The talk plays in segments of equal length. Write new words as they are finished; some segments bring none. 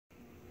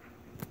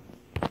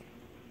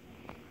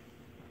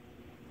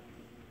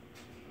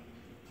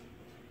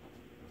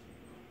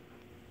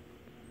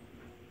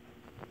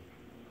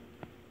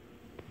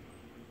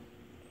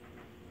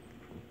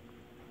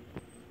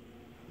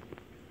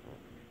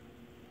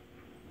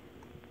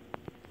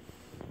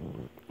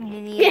You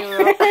need a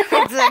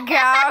Roblox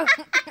account.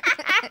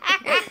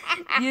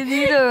 You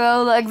need a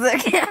Roblox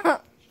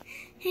account.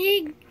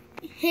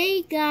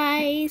 Hey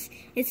guys,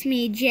 it's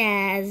me,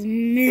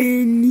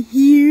 Jasmine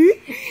here.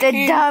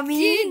 The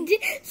dummy.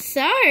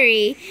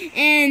 Sorry.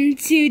 And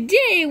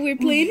today we're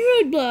playing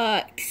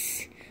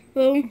Roadblocks.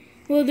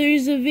 Well,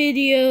 there's a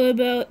video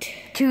about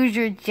Choose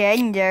your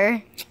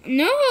gender.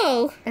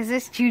 No. Is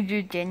this choose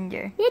your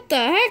gender? What the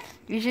heck?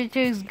 You should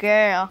choose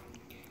girl.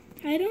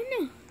 I don't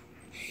know.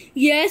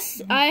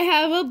 Yes, I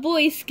have a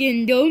boy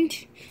skin.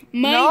 Don't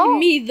mind No.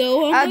 me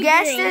though. I'm a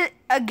girl.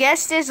 I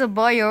guess there's a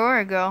boy or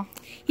a girl.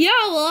 Yeah,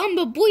 well, I'm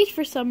a boy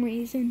for some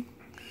reason.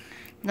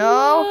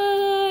 No.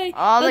 Why?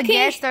 All the Okay.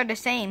 guests are the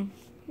same.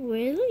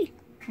 Really?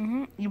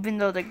 Even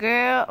though the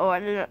girl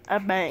or a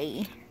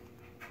boy.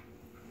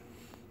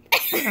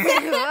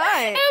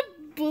 What? A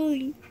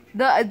boy.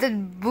 The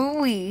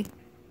buoy.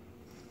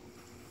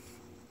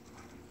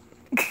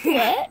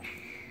 What?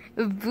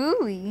 A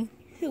buoy.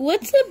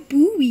 What's a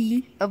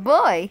buoy? A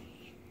boy.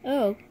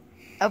 Oh.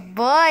 A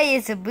boy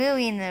is a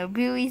buoy and a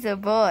buoy's a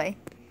boy.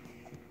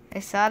 I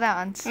saw that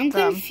on I'm Stumped.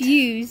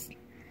 confused.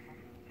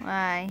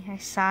 Why? I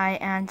saw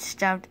it on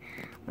Stumped.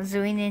 Was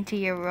zooming into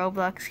your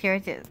Roblox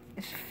character's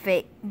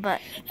face, but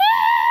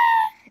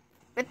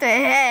what the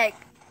heck?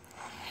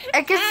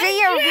 I can see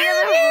your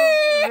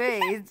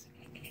beautiful face.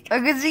 I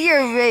can see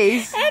your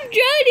face. I'm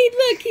drowning.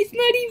 Look, he's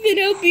not even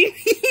helping me.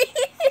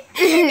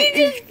 He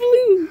just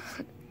flew.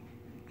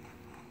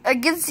 I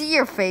can see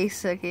your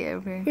face. Okay,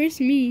 over here. Where's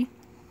me?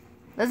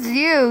 That's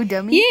you,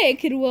 dummy. Yeah, I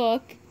could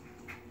walk.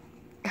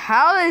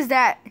 How is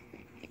that?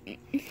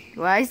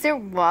 Why is there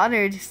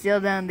water still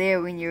down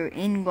there when you're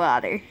in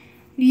water?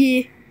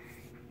 Yeah.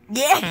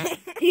 Yeah.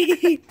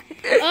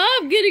 Oh,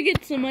 I'm gonna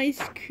get some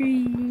ice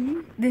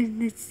cream.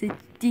 There's such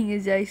thing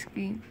as ice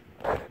cream.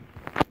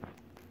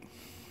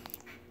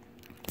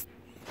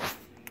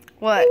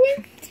 What?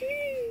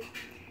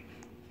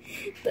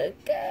 The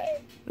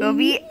guy. We'll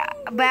be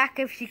back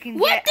if she can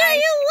What get do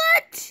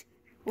ice.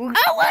 you want?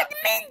 I want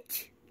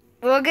mint.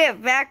 We'll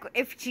get back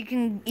if she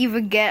can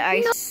even get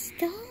ice. No,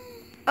 stop.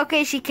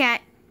 Okay, she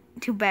can't.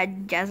 Too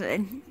bad,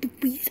 Jasmine.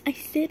 Please, I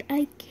said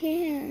I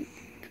can.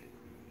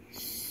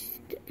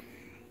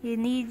 You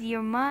need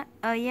your money.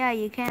 Oh yeah,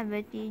 you can,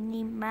 but you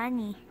need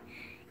money.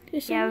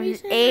 There's some Yeah, it was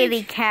reason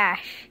 80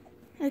 cash.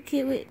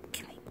 Okay, wait.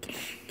 Can I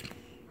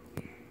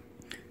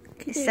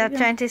okay, there Stop we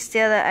go. trying to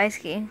steal the ice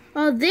cream.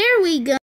 Oh, there we go.